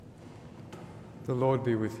The Lord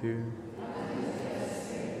be with you.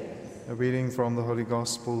 A reading from the Holy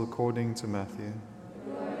Gospel according to Matthew.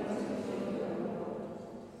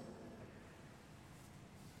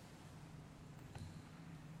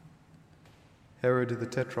 Herod the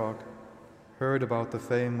Tetrarch heard about the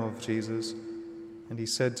fame of Jesus, and he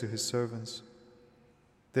said to his servants,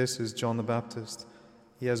 "This is John the Baptist.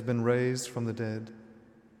 He has been raised from the dead.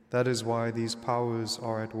 That is why these powers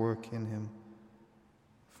are at work in him."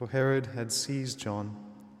 For Herod had seized John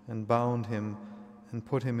and bound him and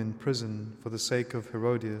put him in prison for the sake of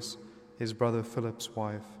Herodias, his brother Philip's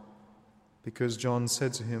wife, because John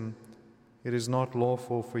said to him, "It is not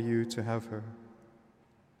lawful for you to have her."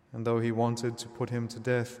 And though he wanted to put him to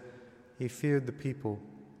death, he feared the people,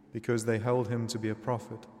 because they held him to be a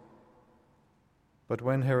prophet. But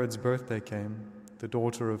when Herod's birthday came, the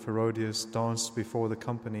daughter of Herodias danced before the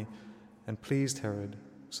company and pleased Herod,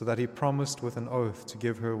 so that he promised with an oath to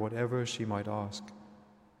give her whatever she might ask.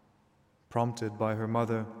 Prompted by her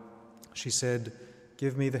mother, she said,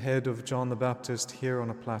 "Give me the head of John the Baptist here on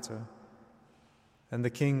a platter." And the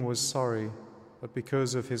king was sorry, but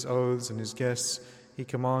because of his oaths and his guests, he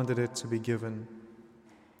commanded it to be given.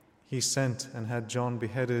 He sent and had John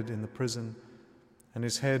beheaded in the prison, and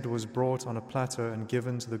his head was brought on a platter and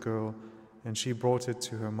given to the girl, and she brought it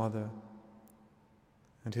to her mother.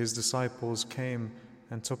 And his disciples came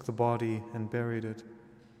and took the body and buried it,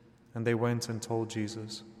 and they went and told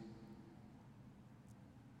Jesus.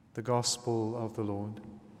 The Gospel of the Lord.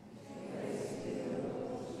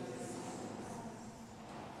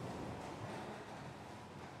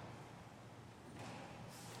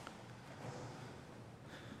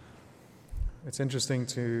 It's interesting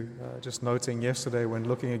to just noting yesterday when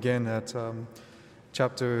looking again at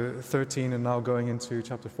chapter 13 and now going into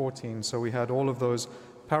chapter 14. So we had all of those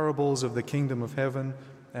parables of the kingdom of heaven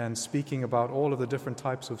and speaking about all of the different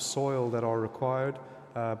types of soil that are required,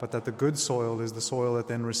 but that the good soil is the soil that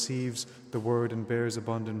then receives the word and bears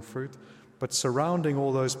abundant fruit. But surrounding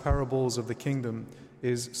all those parables of the kingdom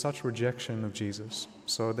is such rejection of Jesus.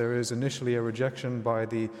 So there is initially a rejection by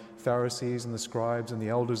the Pharisees and the scribes and the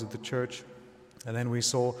elders of the church. And then we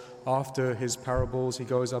saw after his parables, he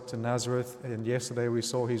goes up to Nazareth, and yesterday we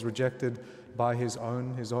saw he's rejected by his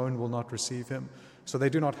own. His own will not receive him. So they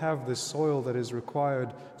do not have this soil that is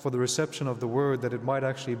required for the reception of the word, that it might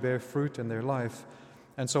actually bear fruit in their life.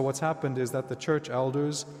 And so what's happened is that the church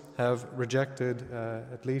elders have rejected,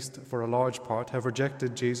 at least for a large part, have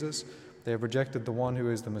rejected Jesus. They have rejected the one who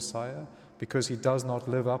is the Messiah, because he does not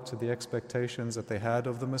live up to the expectations that they had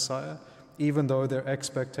of the Messiah. Even though their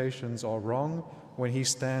expectations are wrong, when he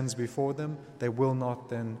stands before them, they will not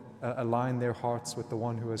then align their hearts with the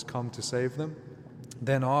one who has come to save them.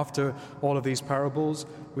 Then after all of these parables,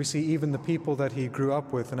 we see even the people that he grew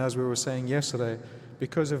up with, and as we were saying yesterday,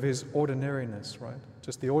 because of his ordinariness, right?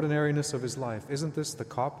 Just the ordinariness of his life. Isn't this the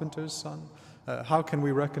carpenter's son? How can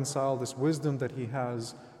we reconcile this wisdom that he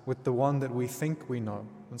has with the one that we think we know?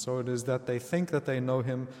 And so it is that they think that they know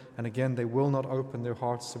him, and again, they will not open their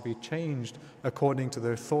hearts to be changed according to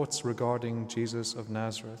their thoughts regarding Jesus of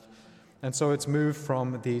Nazareth. And so it's moved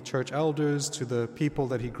from the church elders to the people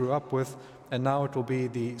that he grew up with, and now it will be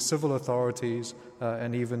the civil authorities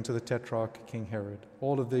and even to the Tetrarch, King Herod.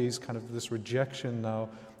 All of these kind of this rejection now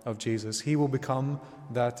of Jesus. He will become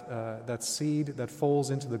that seed that falls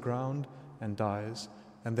into the ground and dies,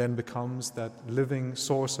 and then becomes that living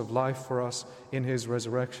source of life for us in his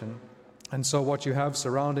resurrection. And so what you have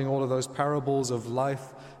surrounding all of those parables of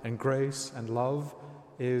life and grace and love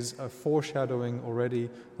is a foreshadowing already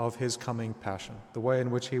of his coming passion, the way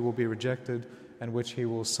in which he will be rejected and which he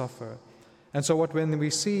will suffer. And so when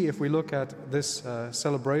we see, if we look at this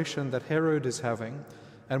celebration that Herod is having,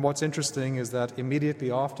 and what's interesting is that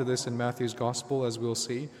immediately after this in Matthew's Gospel, as we'll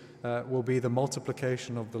see, will be the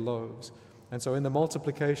multiplication of the loaves. And so in the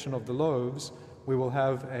multiplication of the loaves, we will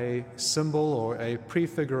have a symbol or a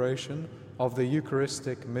prefiguration of the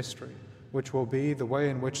Eucharistic mystery, which will be the way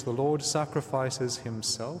in which the Lord sacrifices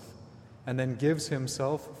himself and then gives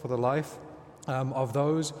himself for the life of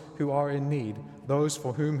those who are in need, those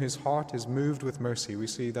for whom his heart is moved with mercy. We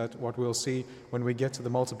see that what we'll see when we get to the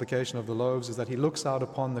multiplication of the loaves is that he looks out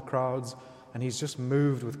upon the crowds and he's just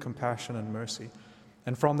moved with compassion and mercy.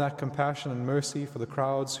 And from that compassion and mercy for the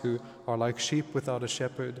crowds who are like sheep without a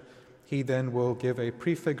shepherd, he then will give a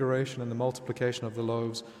prefiguration in the multiplication of the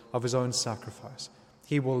loaves of his own sacrifice.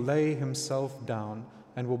 He will lay himself down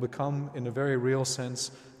and will become, in a very real sense,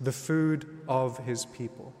 the food of his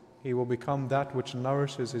people. He will become that which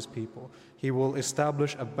nourishes his people. He will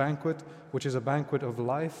establish a banquet, which is a banquet of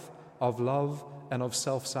life, of love, and of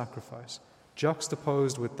self-sacrifice.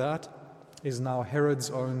 Juxtaposed with that is now Herod's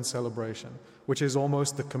own celebration, which is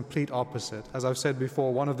almost the complete opposite. As I've said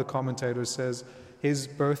before, one of the commentators says his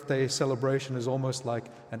birthday celebration is almost like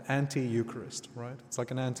an anti-Eucharist, right? It's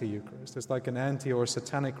like an anti-Eucharist. It's like an anti or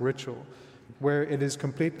satanic ritual where it is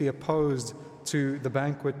completely opposed to the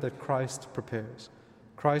banquet that Christ prepares.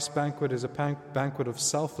 Christ's banquet is a banquet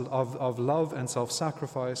of love and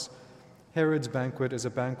self-sacrifice. Herod's banquet is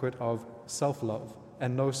a banquet of self-love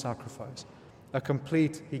and no sacrifice.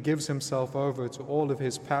 He gives himself over to all of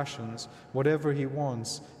his passions, whatever he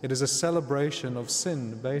wants. It is a celebration of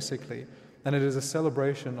sin, basically, and it is a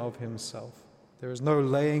celebration of himself. There is no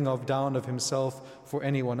laying down of himself for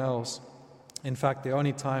anyone else. In fact, the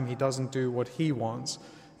only time he doesn't do what he wants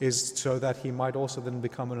is so that he might also then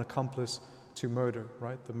become an accomplice to murder,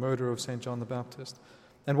 right? The murder of St. John the Baptist.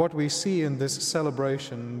 And what we see in this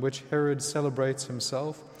celebration in which Herod celebrates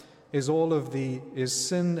himself is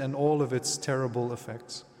sin and all of its terrible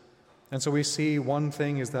effects. And so we see one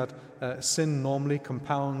thing is that sin normally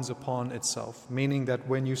compounds upon itself, meaning that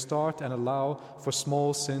when you start and allow for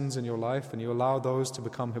small sins in your life and you allow those to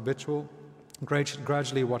become habitual,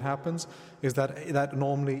 gradually what happens is that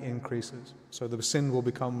normally increases. So the sin will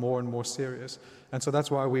become more and more serious. And so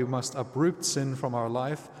that's why we must uproot sin from our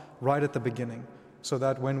life right at the beginning, so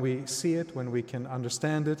that when we see it, when we can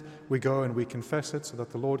understand it, we go and we confess it so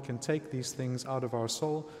that the Lord can take these things out of our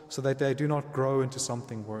soul so that they do not grow into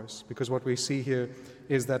something worse. Because what we see here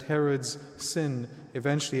is that Herod's sin,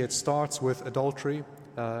 eventually it starts with adultery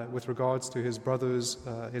with regards to his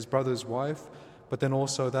brother's wife, but then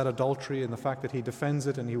also that adultery and the fact that he defends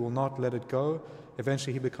it and he will not let it go,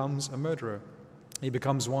 eventually he becomes a murderer. He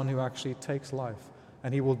becomes one who actually takes life,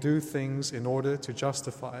 and he will do things in order to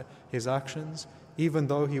justify his actions, even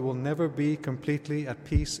though he will never be completely at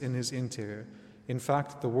peace in his interior. In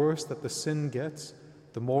fact, the worse that the sin gets,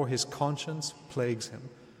 the more his conscience plagues him.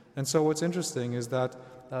 And so what's interesting is that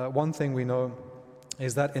one thing we know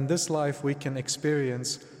is that in this life we can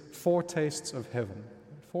experience foretastes of heaven.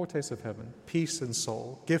 Foretastes of heaven, peace in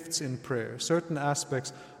soul, gifts in prayer. Certain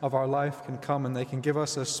aspects of our life can come and they can give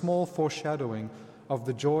us a small foreshadowing of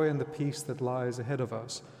the joy and the peace that lies ahead of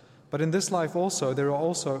us. But in this life also, there are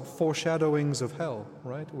also foreshadowings of hell,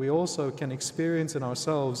 right? We also can experience in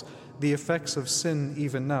ourselves the effects of sin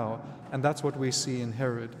even now. And that's what we see in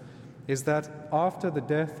Herod, is that after the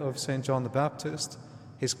death of St. John the Baptist,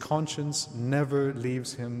 his conscience never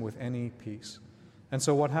leaves him with any peace. And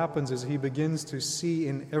so what happens is he begins to see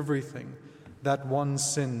in everything that one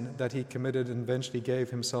sin that he committed and eventually gave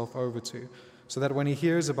himself over to. So that when he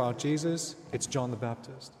hears about Jesus, it's John the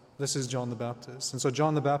Baptist. This is John the Baptist. And so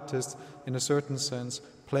John the Baptist, in a certain sense,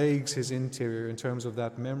 plagues his interior in terms of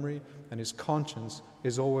that memory, and his conscience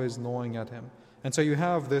is always gnawing at him. And so you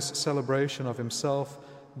have this celebration of himself,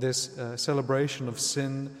 this celebration of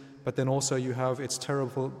sin, but then also you have its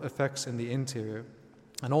terrible effects in the interior.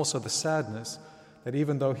 And also the sadness that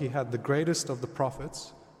even though he had the greatest of the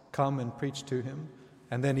prophets come and preach to him,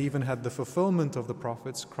 and then even had the fulfillment of the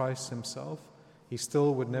prophets, Christ himself, he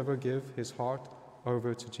still would never give his heart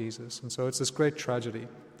over to Jesus. And so it's this great tragedy,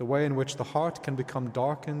 the way in which the heart can become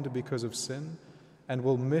darkened because of sin and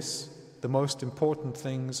will miss the most important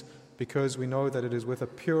things because we know that it is with a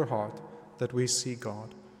pure heart that we see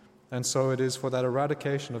God. And so it is for that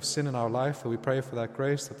eradication of sin in our life that we pray for that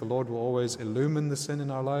grace, that the Lord will always illumine the sin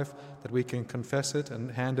in our life, that we can confess it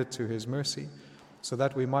and hand it to his mercy, so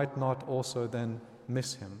that we might not also then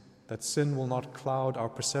miss him, that sin will not cloud our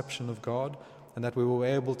perception of God, and that we will be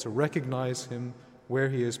able to recognize him where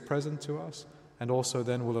he is present to us, and also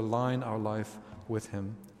then will align our life with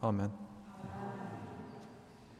him. Amen.